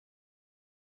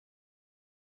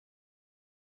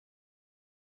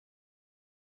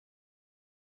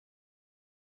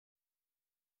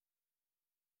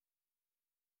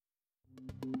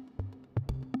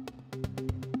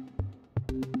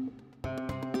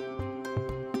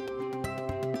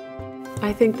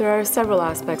I think there are several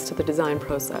aspects to the design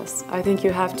process. I think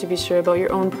you have to be sure about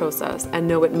your own process and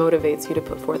know what motivates you to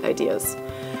put forth ideas.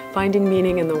 Finding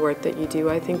meaning in the work that you do,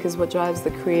 I think, is what drives the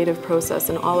creative process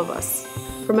in all of us.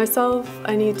 For myself,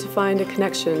 I need to find a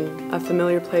connection, a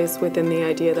familiar place within the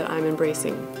idea that I'm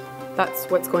embracing. That's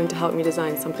what's going to help me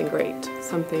design something great,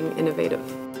 something innovative.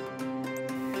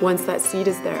 Once that seed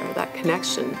is there, that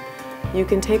connection, you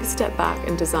can take a step back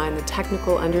and design the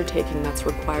technical undertaking that's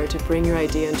required to bring your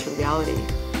idea into reality.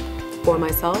 For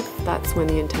myself, that's when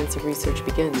the intensive research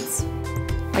begins.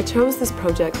 I chose this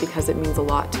project because it means a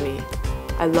lot to me.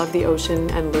 I love the ocean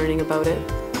and learning about it.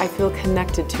 I feel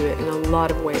connected to it in a lot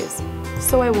of ways,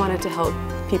 so I wanted to help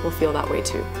people feel that way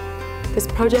too. This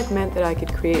project meant that I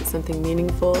could create something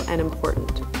meaningful and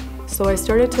important, so I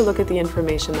started to look at the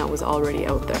information that was already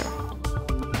out there.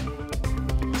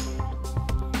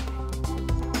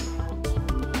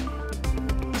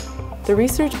 The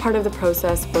research part of the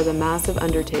process was a massive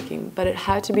undertaking, but it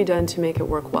had to be done to make it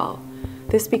work well.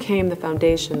 This became the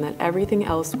foundation that everything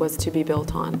else was to be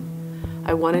built on.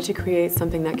 I wanted to create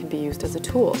something that could be used as a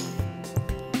tool.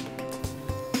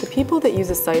 The people that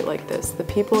use a site like this, the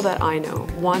people that I know,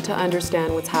 want to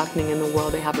understand what's happening in the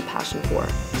world they have a passion for.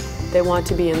 They want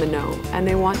to be in the know, and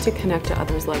they want to connect to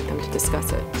others like them to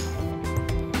discuss it.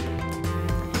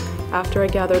 After I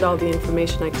gathered all the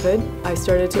information I could, I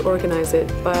started to organize it,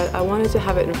 but I wanted to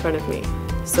have it in front of me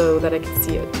so that I could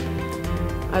see it.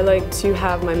 I like to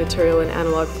have my material in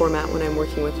analog format when I'm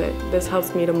working with it. This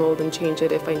helps me to mold and change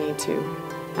it if I need to.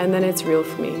 And then it's real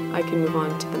for me. I can move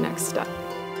on to the next step.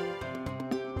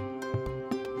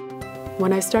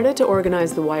 When I started to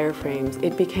organize the wireframes,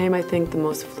 it became, I think, the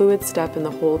most fluid step in the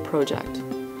whole project.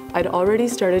 I'd already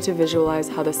started to visualize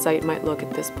how the site might look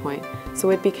at this point, so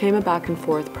it became a back and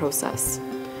forth process.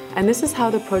 And this is how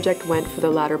the project went for the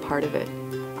latter part of it.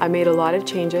 I made a lot of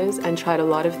changes and tried a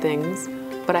lot of things,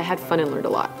 but I had fun and learned a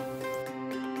lot.